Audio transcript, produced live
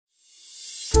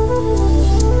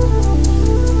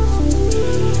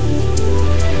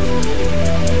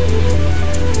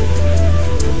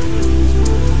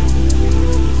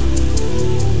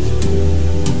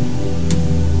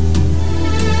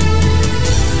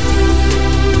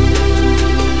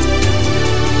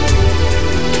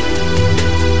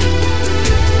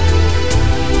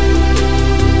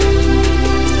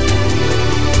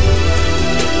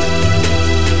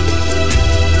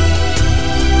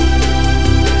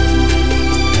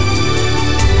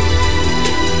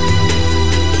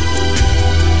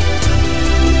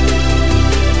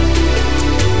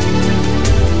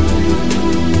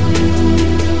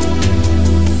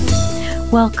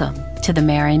Welcome to the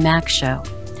Mary Mac Show,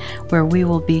 where we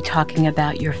will be talking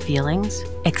about your feelings,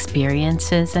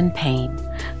 experiences, and pain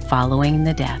following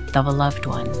the death of a loved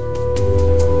one.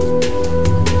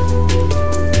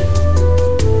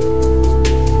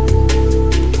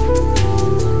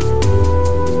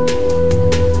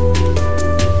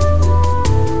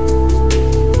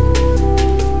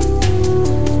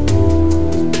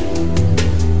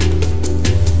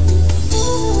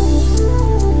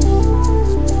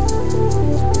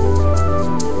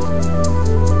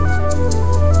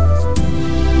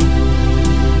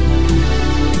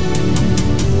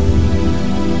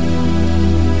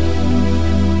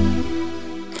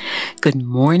 Good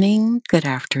morning, good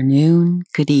afternoon,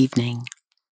 good evening.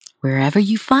 Wherever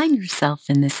you find yourself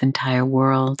in this entire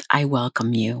world, I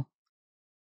welcome you.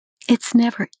 It's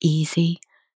never easy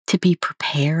to be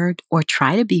prepared or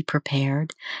try to be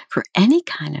prepared for any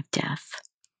kind of death.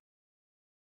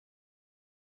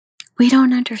 We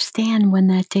don't understand when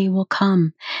that day will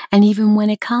come, and even when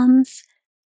it comes,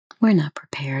 we're not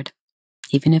prepared.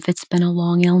 Even if it's been a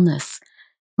long illness,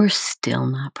 we're still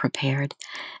not prepared,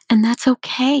 and that's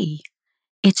okay.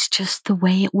 It's just the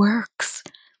way it works.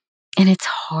 And it's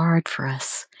hard for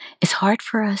us. It's hard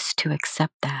for us to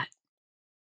accept that.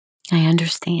 I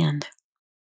understand.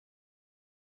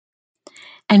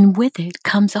 And with it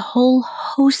comes a whole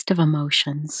host of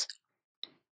emotions.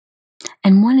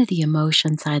 And one of the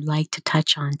emotions I'd like to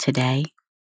touch on today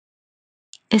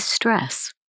is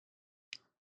stress.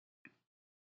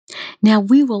 Now,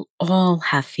 we will all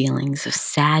have feelings of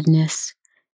sadness,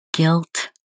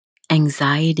 guilt,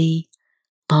 anxiety,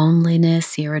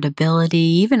 loneliness, irritability,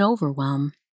 even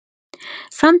overwhelm.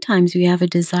 Sometimes we have a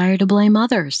desire to blame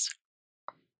others.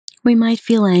 We might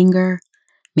feel anger,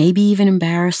 maybe even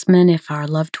embarrassment if our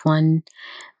loved one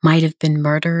might have been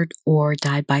murdered or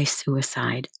died by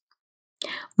suicide.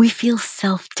 We feel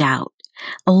self-doubt,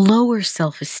 a lower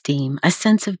self-esteem, a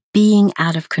sense of being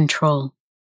out of control.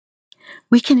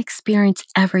 We can experience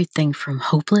everything from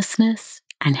hopelessness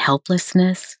and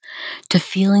helplessness to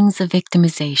feelings of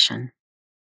victimization.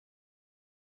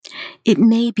 It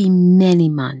may be many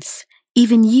months,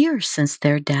 even years since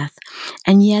their death,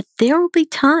 and yet there will be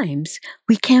times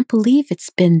we can't believe it's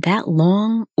been that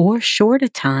long or short a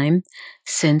time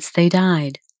since they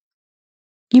died.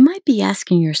 You might be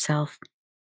asking yourself,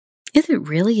 is it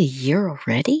really a year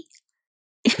already?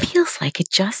 It feels like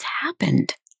it just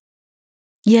happened.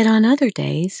 Yet on other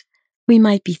days, we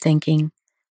might be thinking,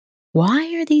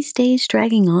 why are these days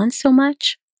dragging on so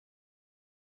much?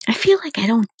 I feel like I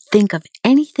don't think of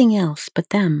anything else but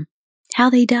them. How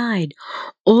they died,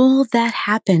 all that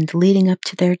happened leading up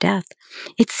to their death.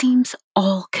 It seems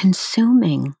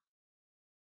all-consuming.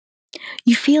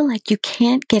 You feel like you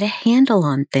can't get a handle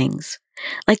on things,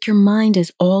 like your mind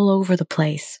is all over the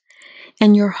place,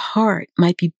 and your heart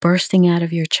might be bursting out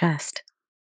of your chest.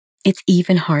 It's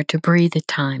even hard to breathe at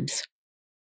times.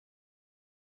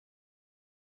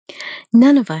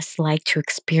 None of us like to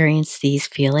experience these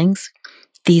feelings,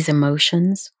 these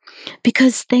emotions,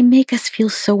 because they make us feel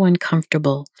so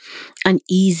uncomfortable,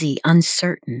 uneasy,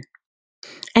 uncertain.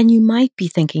 And you might be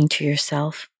thinking to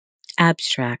yourself,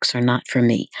 abstracts are not for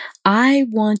me. I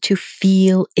want to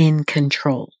feel in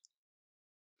control.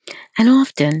 And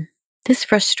often, this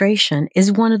frustration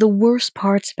is one of the worst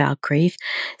parts about grief,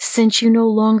 since you no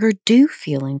longer do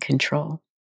feel in control.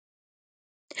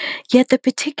 Yet the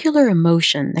particular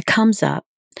emotion that comes up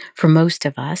for most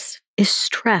of us is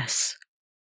stress.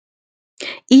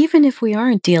 Even if we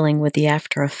aren't dealing with the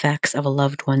after effects of a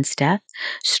loved one's death,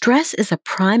 stress is a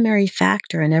primary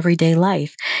factor in everyday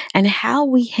life, and how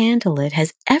we handle it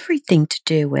has everything to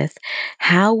do with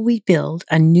how we build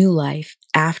a new life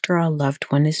after our loved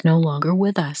one is no longer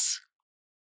with us.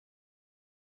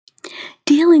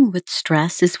 Dealing with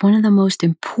stress is one of the most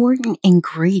important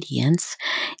ingredients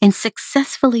in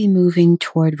successfully moving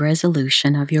toward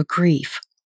resolution of your grief.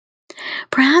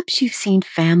 Perhaps you've seen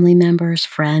family members,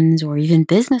 friends, or even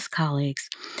business colleagues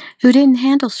who didn't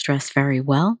handle stress very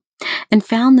well, and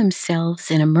found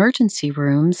themselves in emergency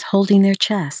rooms holding their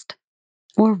chest,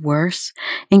 or worse,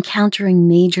 encountering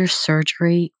major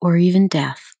surgery or even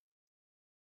death.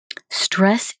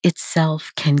 Stress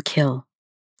itself can kill.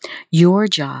 Your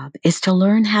job is to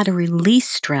learn how to release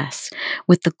stress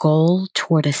with the goal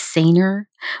toward a saner,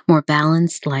 more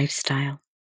balanced lifestyle.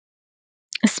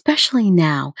 Especially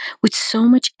now, with so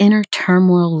much inner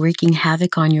turmoil wreaking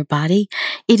havoc on your body,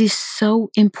 it is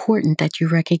so important that you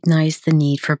recognize the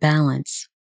need for balance.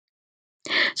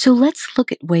 So let's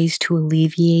look at ways to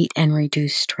alleviate and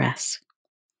reduce stress.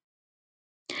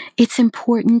 It's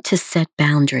important to set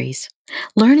boundaries.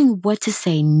 Learning what to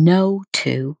say no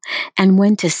to and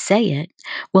when to say it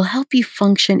will help you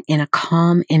function in a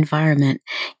calm environment,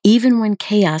 even when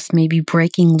chaos may be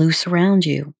breaking loose around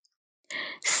you.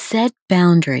 Set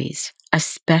boundaries,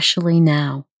 especially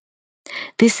now.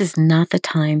 This is not the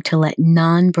time to let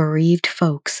non-bereaved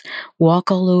folks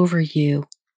walk all over you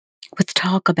with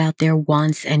talk about their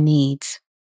wants and needs.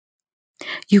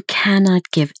 You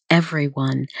cannot give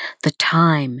everyone the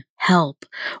time, help,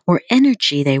 or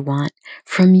energy they want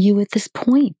from you at this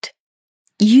point.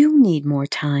 You need more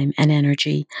time and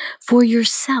energy for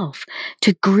yourself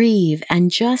to grieve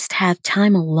and just have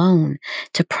time alone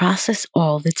to process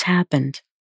all that's happened.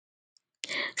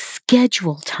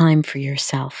 Schedule time for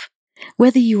yourself.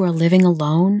 Whether you are living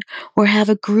alone or have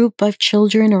a group of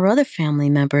children or other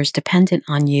family members dependent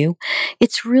on you,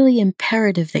 it's really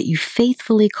imperative that you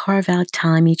faithfully carve out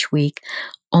time each week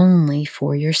only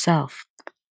for yourself.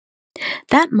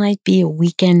 That might be a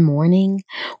weekend morning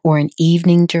or an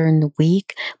evening during the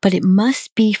week, but it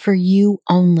must be for you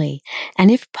only,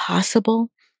 and if possible,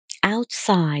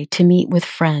 outside to meet with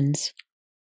friends.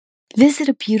 Visit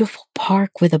a beautiful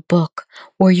park with a book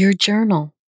or your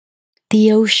journal,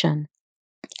 the ocean,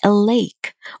 a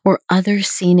lake, or other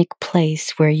scenic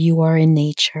place where you are in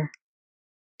nature.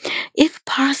 If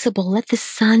possible, let the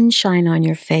sun shine on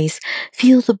your face,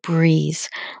 feel the breeze,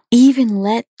 even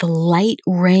let the light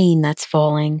rain that's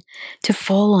falling to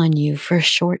fall on you for a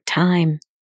short time.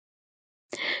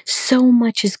 So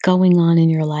much is going on in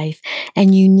your life,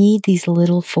 and you need these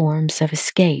little forms of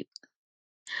escape.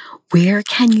 Where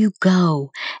can you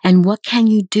go, and what can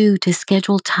you do to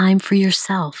schedule time for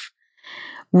yourself?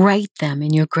 Write them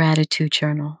in your gratitude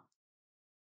journal.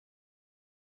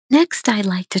 Next, I'd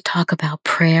like to talk about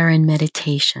prayer and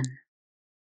meditation.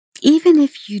 Even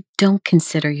if you don't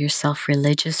consider yourself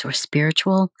religious or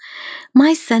spiritual,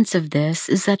 my sense of this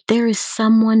is that there is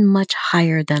someone much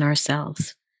higher than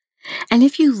ourselves. And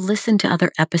if you listen to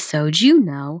other episodes, you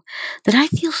know that I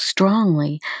feel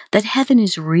strongly that heaven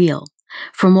is real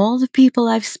from all the people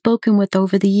I've spoken with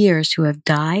over the years who have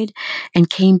died and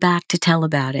came back to tell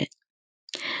about it.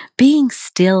 Being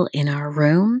still in our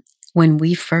room when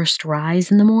we first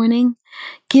rise in the morning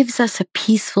gives us a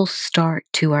peaceful start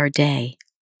to our day.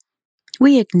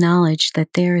 We acknowledge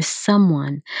that there is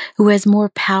someone who has more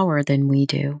power than we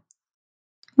do.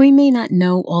 We may not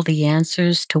know all the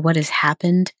answers to what has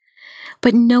happened,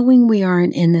 but knowing we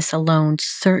aren't in this alone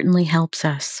certainly helps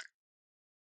us.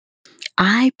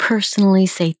 I personally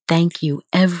say thank you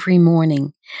every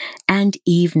morning and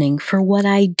evening for what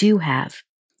I do have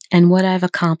and what I've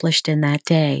accomplished in that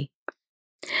day.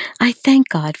 I thank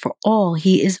God for all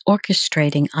He is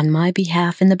orchestrating on my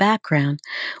behalf in the background,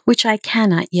 which I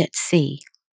cannot yet see,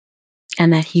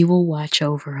 and that He will watch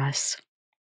over us.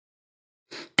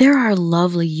 There are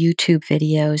lovely YouTube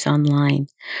videos online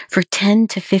for 10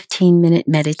 to 15-minute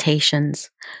meditations,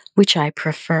 which I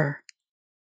prefer.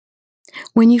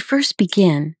 When you first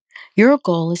begin, your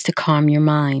goal is to calm your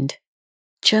mind.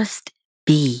 Just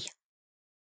be.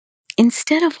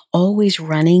 Instead of always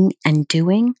running and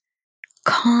doing,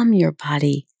 calm your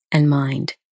body and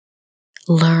mind.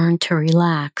 Learn to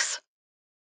relax.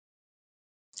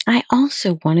 I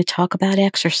also want to talk about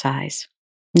exercise.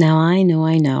 Now, I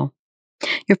know.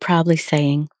 You're probably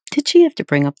saying, did she have to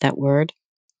bring up that word?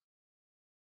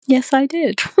 Yes, I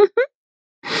did.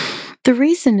 The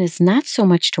reason is not so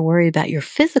much to worry about your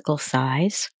physical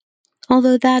size,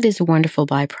 although that is a wonderful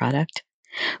byproduct,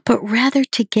 but rather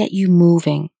to get you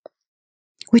moving,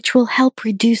 which will help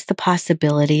reduce the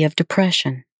possibility of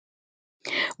depression.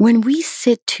 When we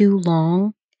sit too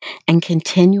long and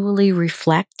continually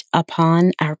reflect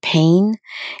upon our pain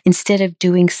instead of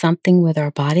doing something with our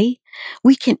body,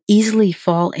 we can easily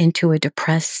fall into a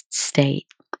depressed state.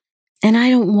 And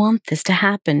I don't want this to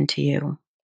happen to you.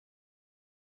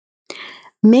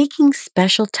 Making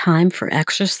special time for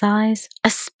exercise,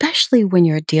 especially when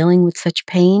you're dealing with such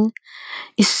pain,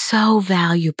 is so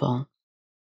valuable.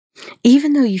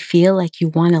 Even though you feel like you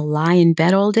want to lie in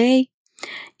bed all day,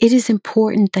 It is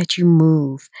important that you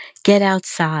move, get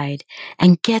outside,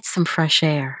 and get some fresh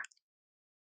air.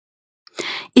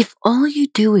 If all you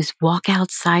do is walk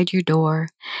outside your door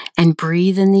and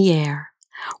breathe in the air,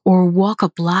 or walk a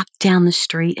block down the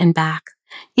street and back,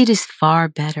 it is far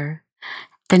better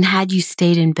than had you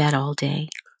stayed in bed all day.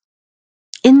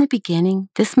 In the beginning,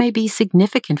 this may be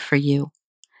significant for you.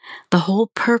 The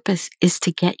whole purpose is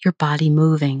to get your body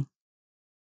moving.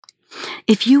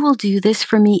 If you will do this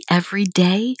for me every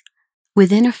day,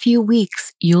 within a few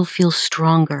weeks, you'll feel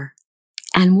stronger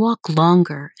and walk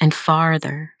longer and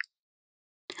farther.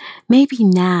 Maybe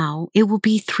now it will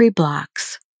be 3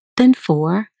 blocks, then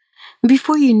 4, and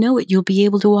before you know it, you'll be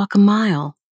able to walk a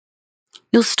mile.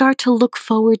 You'll start to look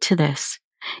forward to this.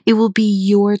 It will be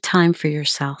your time for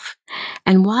yourself.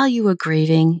 And while you are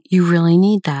grieving, you really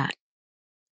need that.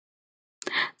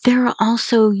 There are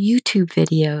also YouTube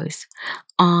videos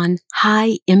on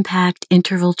high impact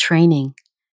interval training,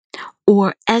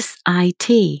 or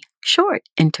SIT, short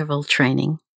interval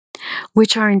training,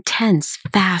 which are intense,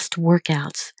 fast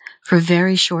workouts for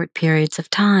very short periods of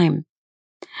time.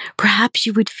 Perhaps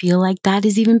you would feel like that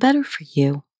is even better for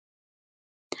you.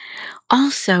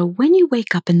 Also, when you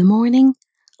wake up in the morning,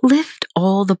 lift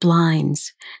all the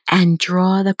blinds and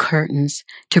draw the curtains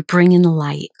to bring in the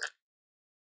light.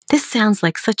 This sounds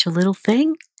like such a little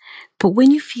thing, but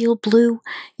when you feel blue,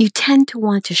 you tend to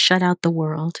want to shut out the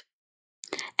world.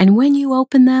 And when you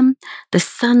open them, the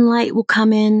sunlight will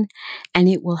come in and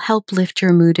it will help lift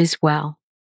your mood as well.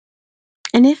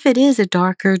 And if it is a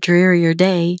darker, drearier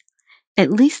day,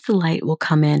 at least the light will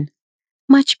come in.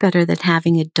 Much better than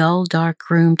having a dull, dark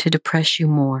room to depress you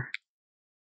more.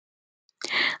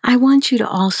 I want you to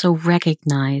also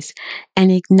recognize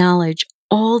and acknowledge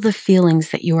all the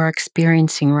feelings that you are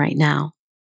experiencing right now.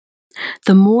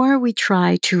 The more we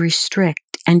try to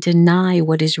restrict and deny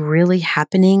what is really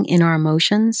happening in our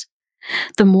emotions,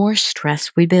 the more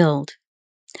stress we build.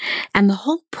 And the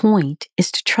whole point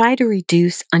is to try to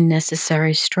reduce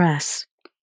unnecessary stress.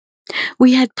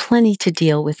 We had plenty to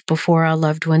deal with before our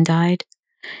loved one died.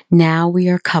 Now we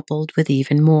are coupled with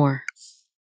even more.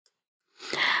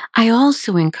 I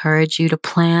also encourage you to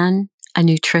plan a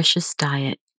nutritious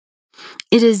diet.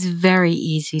 It is very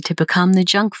easy to become the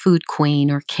junk food queen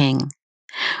or king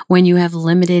when you have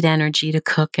limited energy to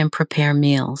cook and prepare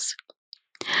meals.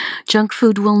 Junk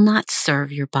food will not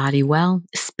serve your body well,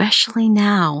 especially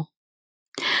now.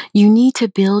 You need to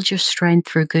build your strength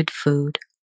through good food.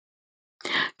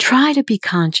 Try to be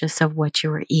conscious of what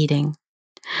you are eating.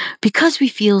 Because we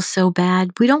feel so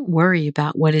bad, we don't worry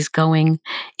about what is going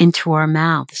into our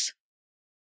mouths.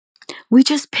 We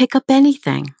just pick up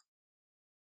anything.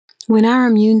 When our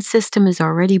immune system is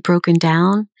already broken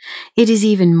down, it is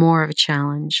even more of a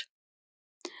challenge.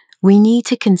 We need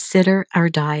to consider our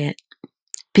diet,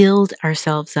 build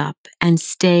ourselves up, and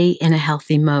stay in a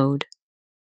healthy mode.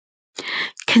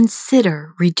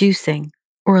 Consider reducing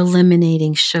or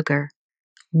eliminating sugar,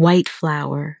 white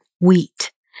flour,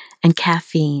 wheat, and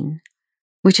caffeine,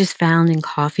 which is found in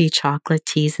coffee, chocolate,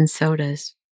 teas, and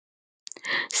sodas.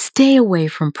 Stay away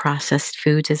from processed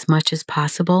foods as much as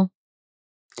possible.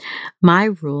 My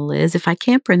rule is if I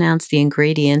can't pronounce the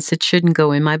ingredients, it shouldn't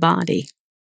go in my body.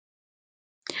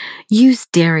 Use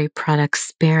dairy products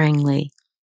sparingly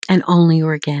and only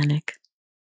organic.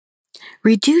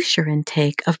 Reduce your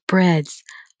intake of breads,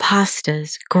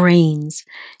 pastas, grains,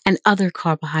 and other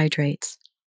carbohydrates.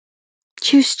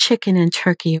 Choose chicken and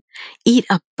turkey. Eat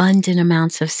abundant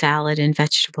amounts of salad and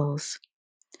vegetables.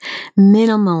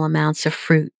 Minimal amounts of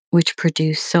fruit, which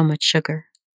produce so much sugar.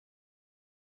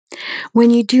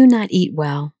 When you do not eat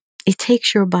well, it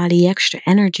takes your body extra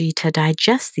energy to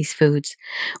digest these foods,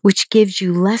 which gives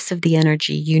you less of the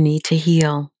energy you need to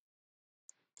heal.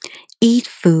 Eat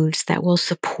foods that will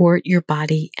support your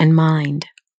body and mind.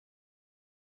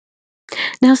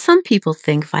 Now, some people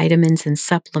think vitamins and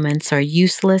supplements are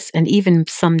useless, and even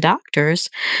some doctors,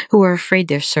 who are afraid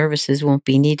their services won't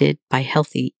be needed by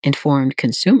healthy, informed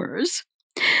consumers,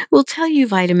 will tell you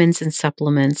vitamins and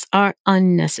supplements are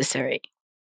unnecessary.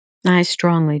 I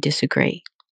strongly disagree.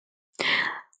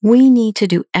 We need to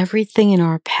do everything in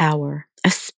our power,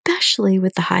 especially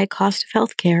with the high cost of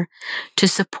healthcare, to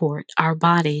support our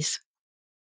bodies.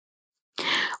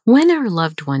 When our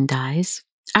loved one dies,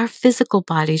 our physical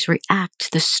bodies react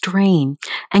to the strain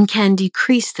and can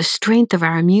decrease the strength of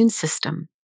our immune system.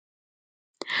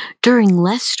 During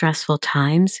less stressful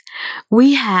times,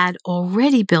 we had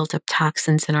already built up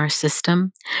toxins in our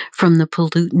system from the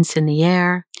pollutants in the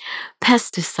air,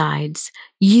 pesticides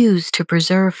used to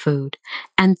preserve food,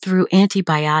 and through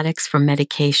antibiotics from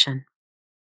medication.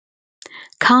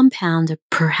 Compound a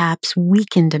perhaps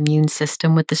weakened immune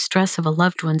system with the stress of a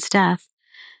loved one's death,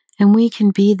 and we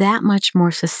can be that much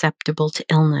more susceptible to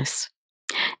illness.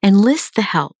 Enlist the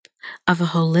help of a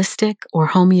holistic or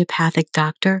homeopathic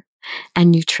doctor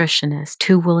and nutritionist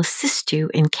who will assist you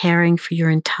in caring for your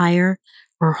entire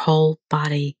or whole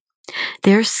body.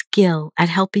 Their skill at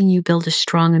helping you build a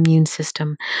strong immune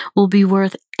system will be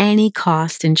worth any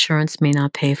cost insurance may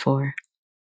not pay for.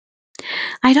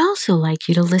 I'd also like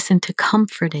you to listen to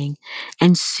comforting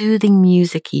and soothing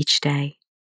music each day.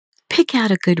 Pick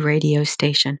out a good radio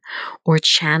station or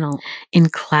channel in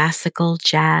classical,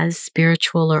 jazz,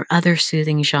 spiritual, or other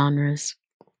soothing genres.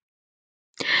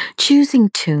 Choosing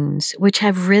tunes which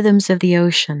have rhythms of the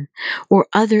ocean or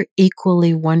other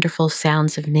equally wonderful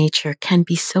sounds of nature can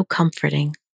be so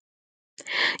comforting.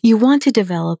 You want to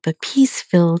develop a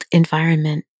peace-filled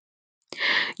environment.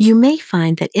 You may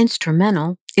find that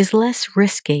instrumental is less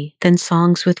risky than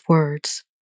songs with words.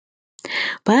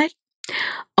 But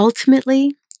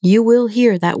ultimately, you will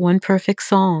hear that one perfect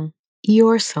song,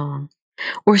 your song,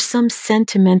 or some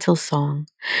sentimental song,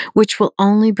 which will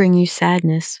only bring you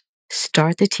sadness,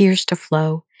 start the tears to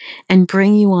flow, and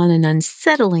bring you on an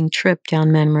unsettling trip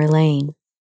down memory lane.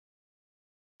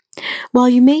 While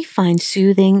you may find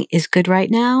soothing is good right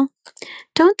now,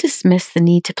 don't dismiss the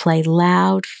need to play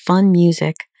loud, fun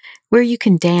music where you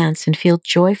can dance and feel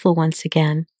joyful once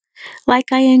again, like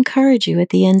I encourage you at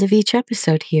the end of each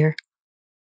episode here.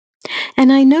 And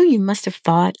I know you must have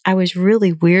thought I was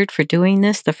really weird for doing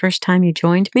this the first time you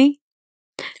joined me,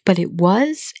 but it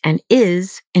was and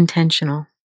is intentional.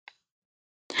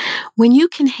 When you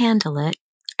can handle it,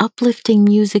 uplifting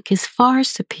music is far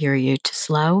superior to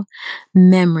slow,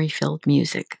 memory-filled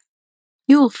music.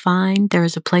 You will find there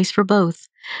is a place for both,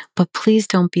 but please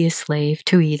don't be a slave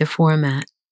to either format.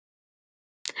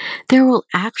 There will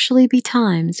actually be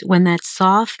times when that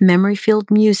soft, memory-filled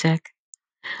music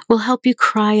will help you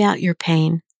cry out your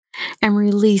pain and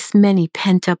release many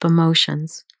pent-up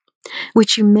emotions,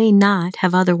 which you may not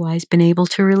have otherwise been able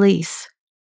to release.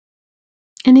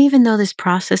 And even though this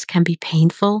process can be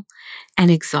painful and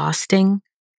exhausting,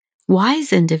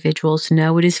 wise individuals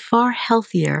know it is far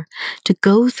healthier to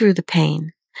go through the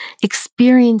pain,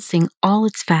 experiencing all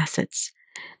its facets,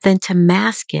 than to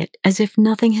mask it as if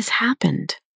nothing has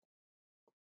happened.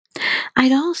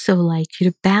 I'd also like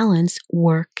you to balance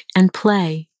work and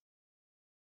play.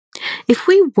 If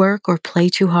we work or play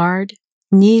too hard,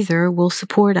 neither will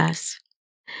support us.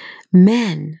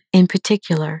 Men, in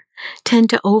particular, tend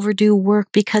to overdo work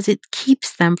because it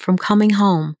keeps them from coming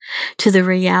home to the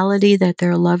reality that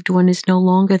their loved one is no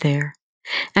longer there,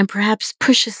 and perhaps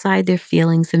push aside their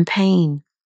feelings and pain.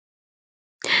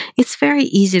 It's very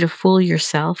easy to fool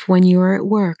yourself when you are at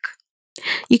work.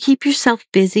 You keep yourself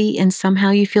busy and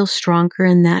somehow you feel stronger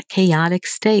in that chaotic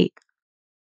state.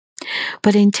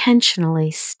 But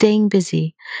intentionally staying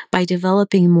busy by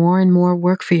developing more and more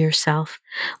work for yourself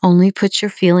only puts your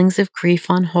feelings of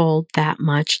grief on hold that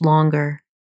much longer.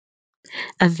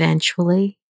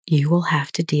 Eventually, you will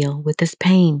have to deal with this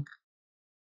pain.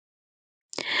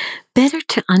 Better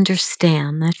to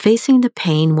understand that facing the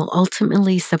pain will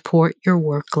ultimately support your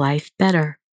work life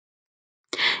better.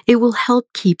 It will help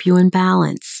keep you in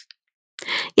balance.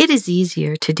 It is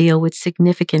easier to deal with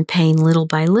significant pain little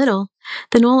by little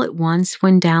than all at once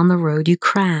when down the road you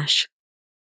crash.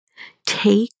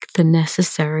 Take the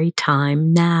necessary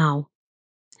time now.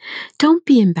 Don't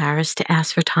be embarrassed to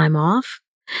ask for time off.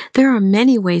 There are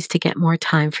many ways to get more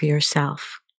time for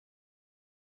yourself.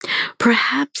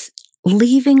 Perhaps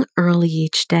leaving early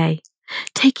each day,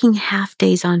 taking half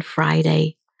days on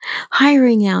Friday,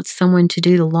 hiring out someone to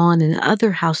do the lawn and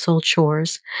other household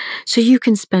chores so you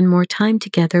can spend more time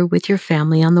together with your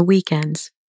family on the weekends.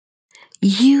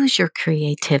 Use your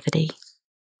creativity.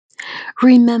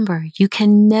 Remember, you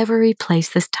can never replace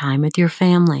this time with your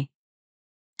family.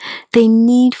 They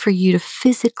need for you to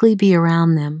physically be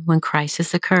around them when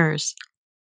crisis occurs.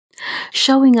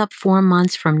 Showing up 4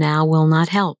 months from now will not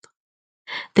help.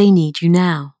 They need you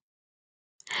now.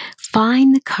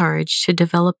 Find the courage to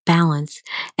develop balance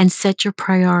and set your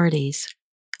priorities.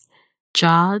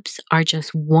 Jobs are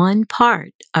just one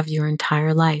part of your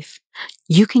entire life.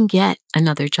 You can get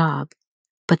another job,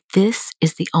 but this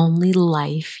is the only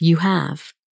life you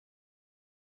have.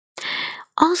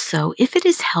 Also, if it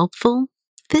is helpful,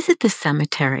 visit the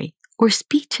cemetery or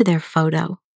speak to their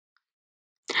photo.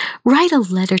 Write a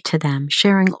letter to them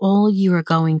sharing all you are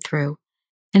going through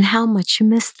and how much you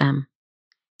miss them.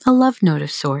 A love note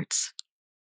of sorts.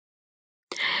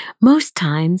 Most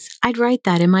times, I'd write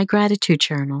that in my gratitude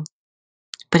journal,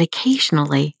 but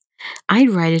occasionally,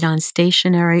 I'd write it on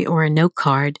stationery or a note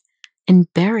card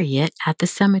and bury it at the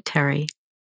cemetery.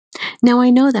 Now, I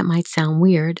know that might sound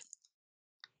weird,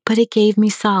 but it gave me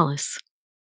solace.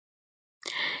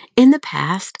 In the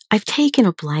past, I've taken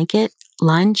a blanket,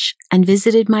 lunch, and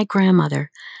visited my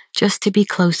grandmother just to be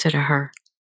closer to her.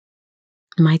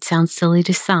 It might sound silly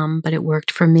to some, but it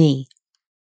worked for me.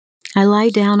 I lie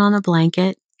down on the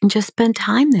blanket and just spend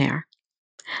time there.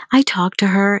 I talk to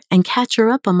her and catch her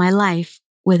up on my life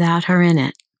without her in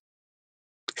it.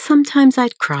 Sometimes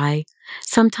I'd cry,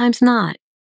 sometimes not.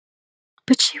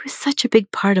 But she was such a big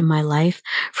part of my life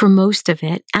for most of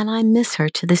it, and I miss her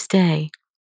to this day.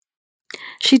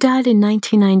 She died in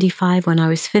 1995 when I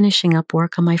was finishing up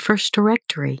work on my first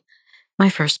directory, my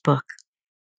first book.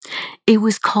 It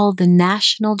was called the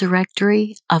National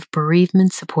Directory of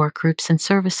Bereavement Support Groups and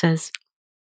Services.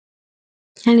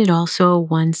 And it also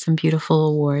won some beautiful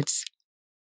awards.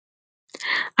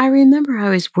 I remember I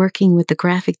was working with the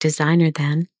graphic designer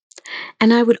then,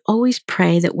 and I would always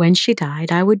pray that when she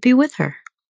died, I would be with her.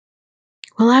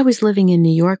 Well, I was living in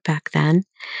New York back then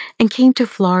and came to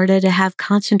Florida to have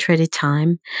concentrated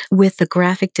time with the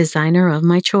graphic designer of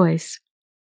my choice.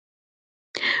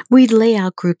 We'd lay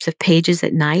out groups of pages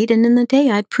at night, and in the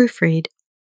day I'd proofread.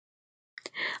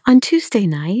 On Tuesday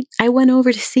night, I went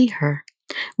over to see her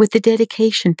with the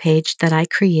dedication page that I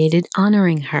created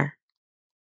honoring her.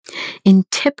 In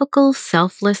typical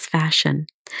selfless fashion,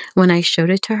 when I showed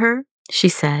it to her, she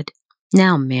said,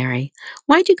 "Now, Mary,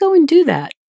 why'd you go and do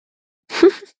that?"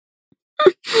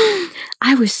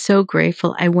 I was so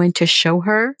grateful I went to show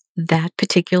her that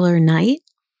particular night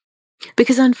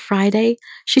because on Friday,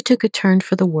 she took a turn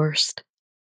for the worst,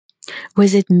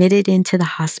 was admitted into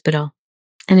the hospital,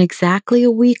 and exactly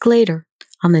a week later,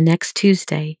 on the next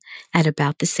Tuesday, at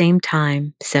about the same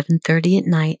time, 7:30 at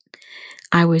night,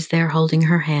 I was there holding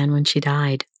her hand when she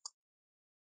died.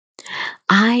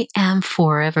 I am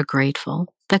forever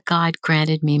grateful that God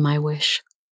granted me my wish.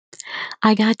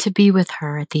 I got to be with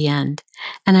her at the end,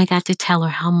 and I got to tell her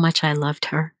how much I loved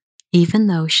her, even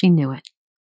though she knew it.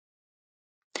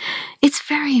 It's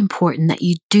very important that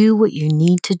you do what you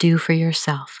need to do for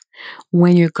yourself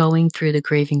when you're going through the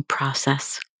grieving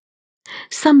process.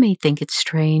 Some may think it's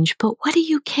strange, but what do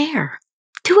you care?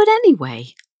 Do it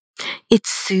anyway. It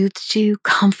soothes you,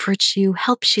 comforts you,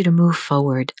 helps you to move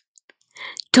forward.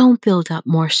 Don't build up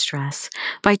more stress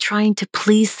by trying to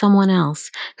please someone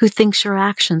else who thinks your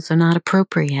actions are not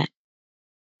appropriate.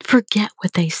 Forget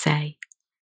what they say.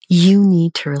 You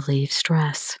need to relieve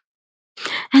stress.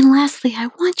 And lastly, I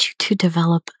want you to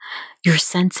develop your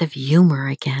sense of humor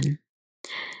again.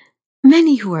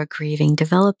 Many who are grieving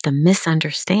develop the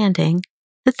misunderstanding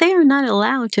that they are not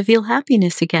allowed to feel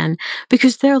happiness again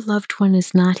because their loved one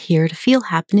is not here to feel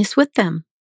happiness with them.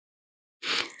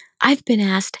 I've been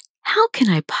asked, how can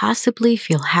I possibly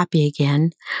feel happy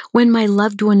again when my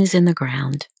loved one is in the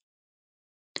ground?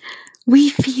 We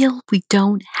feel we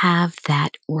don't have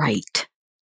that right.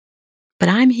 But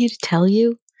I'm here to tell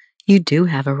you, you do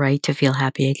have a right to feel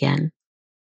happy again.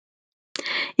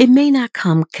 It may not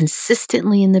come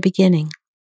consistently in the beginning,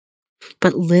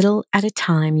 but little at a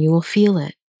time you will feel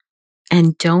it.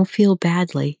 And don't feel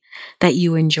badly that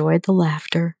you enjoyed the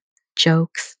laughter,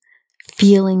 jokes,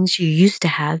 feelings you used to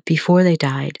have before they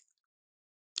died.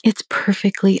 It's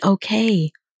perfectly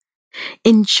okay.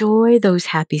 Enjoy those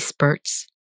happy spurts.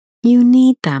 You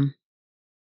need them.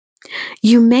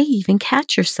 You may even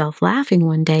catch yourself laughing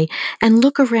one day and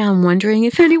look around wondering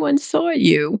if anyone saw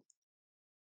you.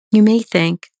 You may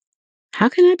think, how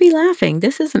can I be laughing?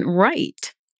 This isn't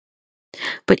right.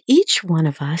 But each one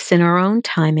of us in our own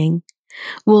timing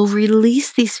will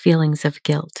release these feelings of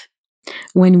guilt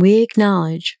when we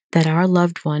acknowledge that our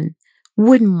loved one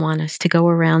wouldn't want us to go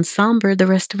around somber the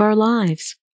rest of our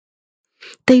lives.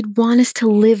 They'd want us to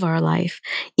live our life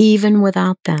even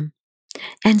without them.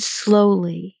 And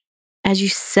slowly, as you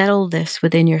settle this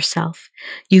within yourself,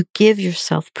 you give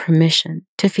yourself permission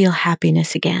to feel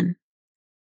happiness again.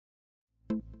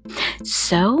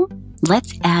 So,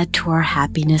 let's add to our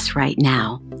happiness right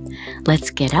now.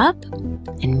 Let's get up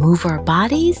and move our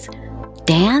bodies,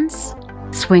 dance,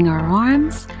 swing our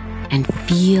arms, and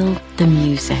feel the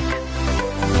music.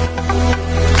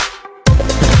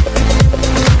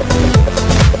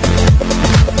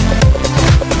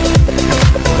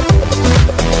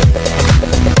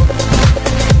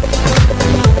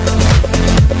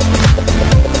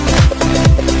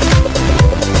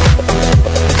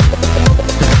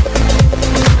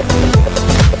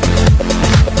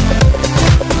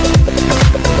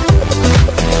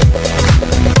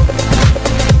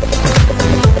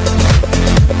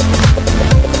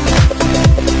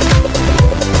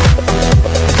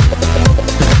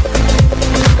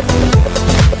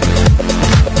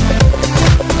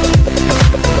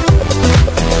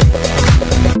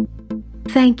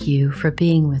 thank you for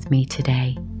being with me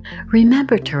today.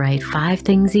 Remember to write 5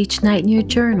 things each night in your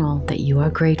journal that you are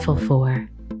grateful for.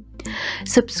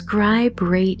 Subscribe,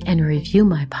 rate, and review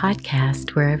my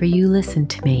podcast wherever you listen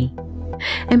to me.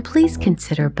 And please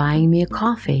consider buying me a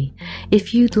coffee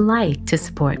if you'd like to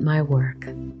support my work.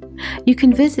 You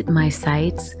can visit my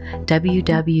sites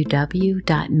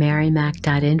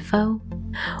www.MaryMac.info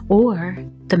or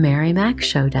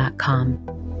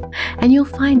theMaryMacShow.com. And you'll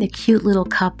find a cute little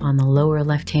cup on the lower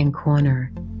left-hand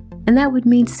corner, and that would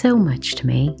mean so much to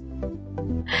me.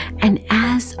 And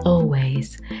as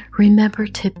always, remember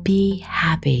to be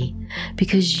happy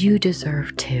because you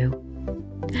deserve to.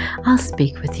 I'll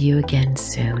speak with you again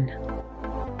soon.